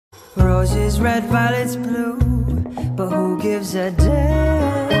Roses red, violets blue, but who gives a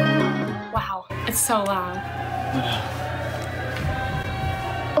damn? Wow, it's so loud.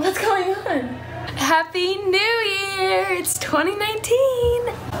 What's going on? Happy New Year! It's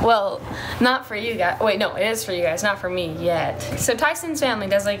 2019! Well, not for you guys. Wait, no, it is for you guys, not for me yet. So Tyson's family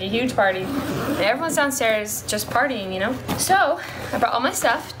does like a huge party. And everyone's downstairs just partying, you know? So I brought all my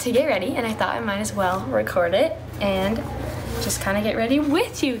stuff to get ready, and I thought I might as well record it and just kind of get ready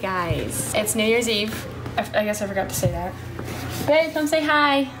with you guys. It's New Year's Eve. I guess I forgot to say that. Babe, come say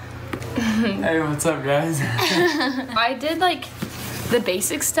hi. Hey, what's up, guys? I did like the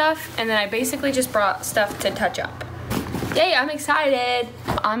basic stuff, and then I basically just brought stuff to touch up. Yay, I'm excited.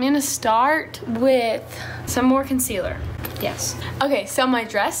 I'm gonna start with some more concealer. Yes. Okay, so my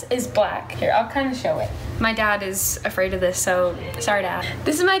dress is black. Here, I'll kind of show it. My dad is afraid of this, so sorry, Dad.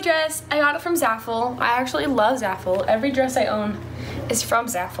 This is my dress. I got it from Zaful. I actually love Zaful. Every dress I own is from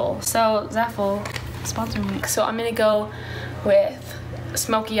Zaful. So Zaful, sponsor me. So I'm gonna go with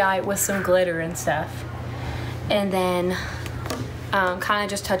smoky eye with some glitter and stuff. And then kind of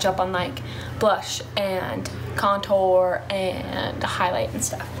just touch up on like blush and contour and highlight and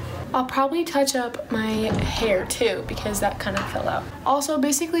stuff. I'll probably touch up my hair too because that kind of fell out. Also,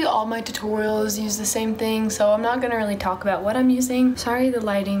 basically all my tutorials use the same thing, so I'm not gonna really talk about what I'm using. Sorry the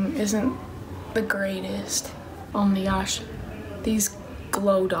lighting isn't the greatest. Oh my gosh, these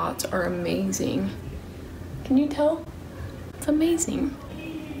glow dots are amazing. Can you tell? It's amazing.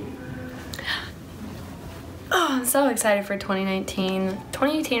 Oh, I'm so excited for 2019.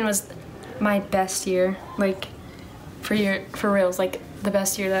 2018 was my best year, like for reals, like the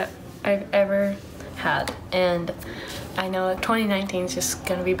best year that I've ever had. And I know 2019 is just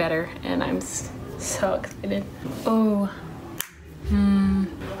gonna be better, and I'm so excited. Oh.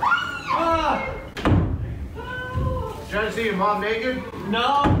 Ah! Trying to see your mom naked?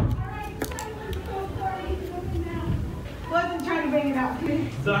 No. Wasn't trying to bring it out.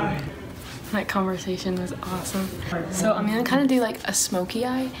 Sorry. That conversation was awesome. So I'm gonna kind of do like a smoky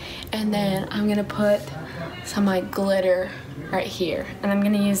eye, and then I'm gonna put some like glitter right here, and I'm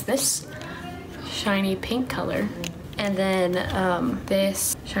gonna use this shiny pink color, and then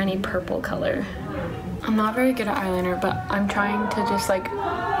this shiny purple color. I'm not very good at eyeliner, but I'm trying to just like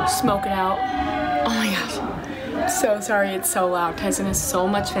smoke it out. Oh my gosh, so sorry it's so loud. Tyson has so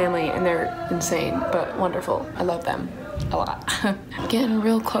much family and they're insane, but wonderful. I love them a lot. Getting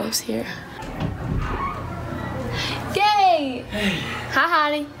real close here. Yay! Hey. Hi,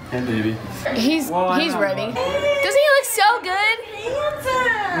 honey. Hey, baby. He's ready. Doesn't he look so good?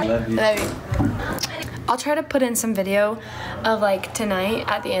 I love you. I love you. I'll try to put in some video of like tonight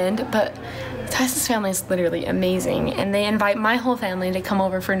at the end, but Tyson's family is literally amazing, and they invite my whole family to come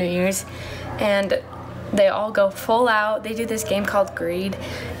over for New Year's, and they all go full out. They do this game called Greed,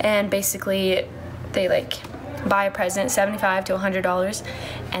 and basically they like buy a present, $75 to $100,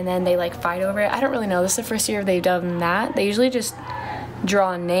 and then they like fight over it. I don't really know. This is the first year they've done that. They usually just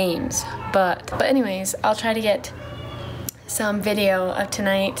draw names, but anyways, I'll try to get some video of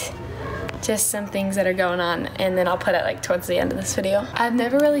tonight, just some things that are going on, and then I'll put it like towards the end of this video. I've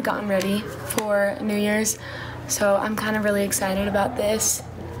never really gotten ready for New Year's, so I'm kind of really excited about this.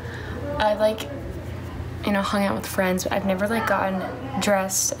 I've like, you know, hung out with friends, but I've never like gotten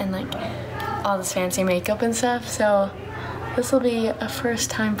dressed and like all this fancy makeup and stuff, so this will be a first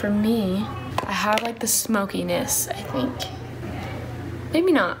time for me. I have like the smokiness, I think.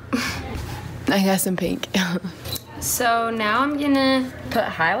 Maybe not. I got some pink. So now I'm gonna put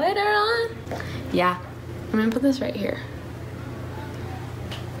highlighter on. Yeah, I'm gonna put this right here.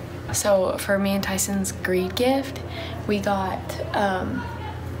 So for me and Tyson's Greed gift, we got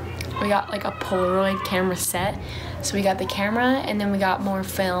like a Polaroid camera set. So we got the camera, and then we got more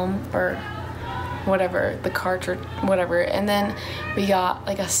film or whatever, the cartridge, whatever. And then we got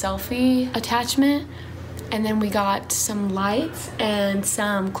like a selfie attachment, and then we got some lights and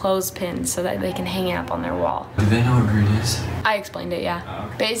some clothespins so that they can hang it up on their wall. Do they know what Greed is? I explained it, yeah. Oh,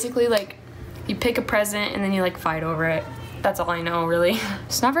 okay. Basically, like, you pick a present and then you like fight over it. That's all I know, really.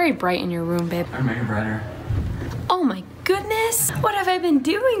 It's not very bright in your room, babe. I'd make it brighter. Oh my goodness, what have I been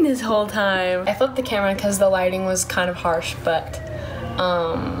doing this whole time? I flipped the camera because the lighting was kind of harsh, but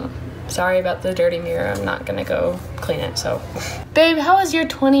sorry about the dirty mirror. I'm not gonna go clean it, so. Babe, how was your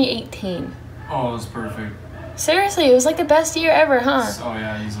 2018? Oh, it was perfect. Seriously, it was like the best year ever, huh? Oh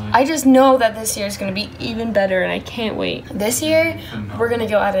yeah, easily. I just know that this year is gonna be even better, and I can't wait. This year, we're gonna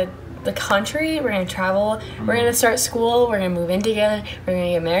go out of the country, we're gonna travel, we're gonna start school, we're gonna move in together, we're gonna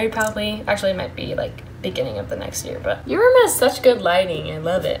get married probably. Actually, it might be like beginning of the next year, but your room has such good lighting. I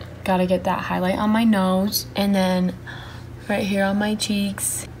love it. Gotta get that highlight on my nose, and then right here on my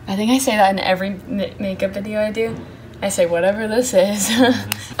cheeks, I think I say that in every makeup video I do. I say whatever this is.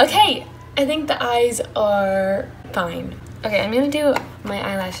 Okay, I think the eyes are fine. Okay, I'm gonna do my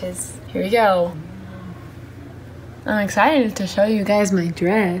eyelashes. Here we go. I'm excited to show you guys my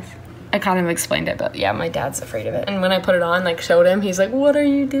dress. I kind of explained it, but yeah, my dad's afraid of it. And when I put it on, like showed him, he's like, what are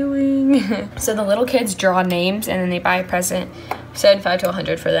you doing? So the little kids draw names and then they buy a present. Said 5 to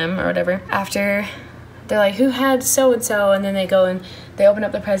 100 for them or whatever. After they're like, who had so-and-so? And then they go and they open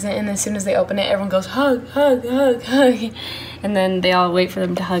up the present, and as soon as they open it, everyone goes, hug, hug, hug, hug. And then they all wait for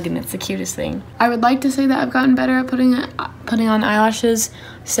them to hug, and it's the cutest thing. I would like to say that I've gotten better at putting on eyelashes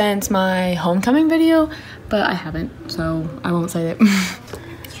since my homecoming video, but I haven't, so I won't say that.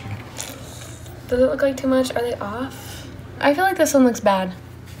 Does it look like too much? Are they off? I feel like this one looks bad.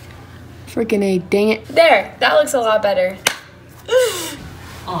 Freaking A, dang it. There, that looks a lot better.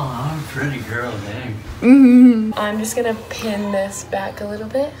 Oh, I'm a pretty girl, dang. I'm just gonna pin this back a little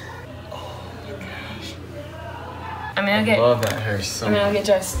bit. Oh my gosh. I love that hair so much. I'm gonna get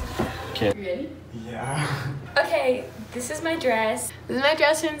dressed. Okay. You ready? Yeah. Okay, this is my dress. This is my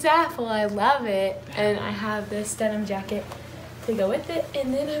dress from Zaful. I love it. And I have this denim jacket to go with it.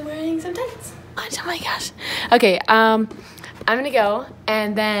 And then I'm wearing some tights. Oh my gosh. Okay, I'm gonna go,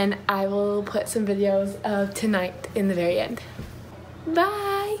 and then I will put some videos of tonight in the very end.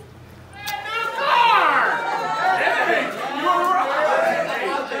 Bye.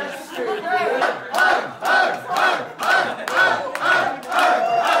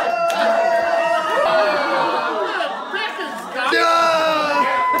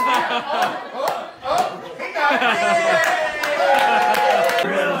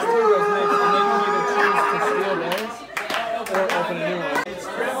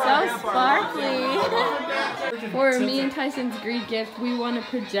 For me and Tyson's Greek gift, we won a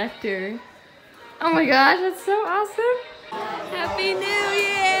projector. Oh my gosh, that's so awesome! Happy New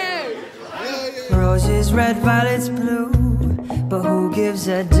Year! Roses red, violets blue, but who gives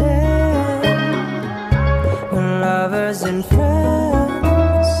a damn when lovers and friends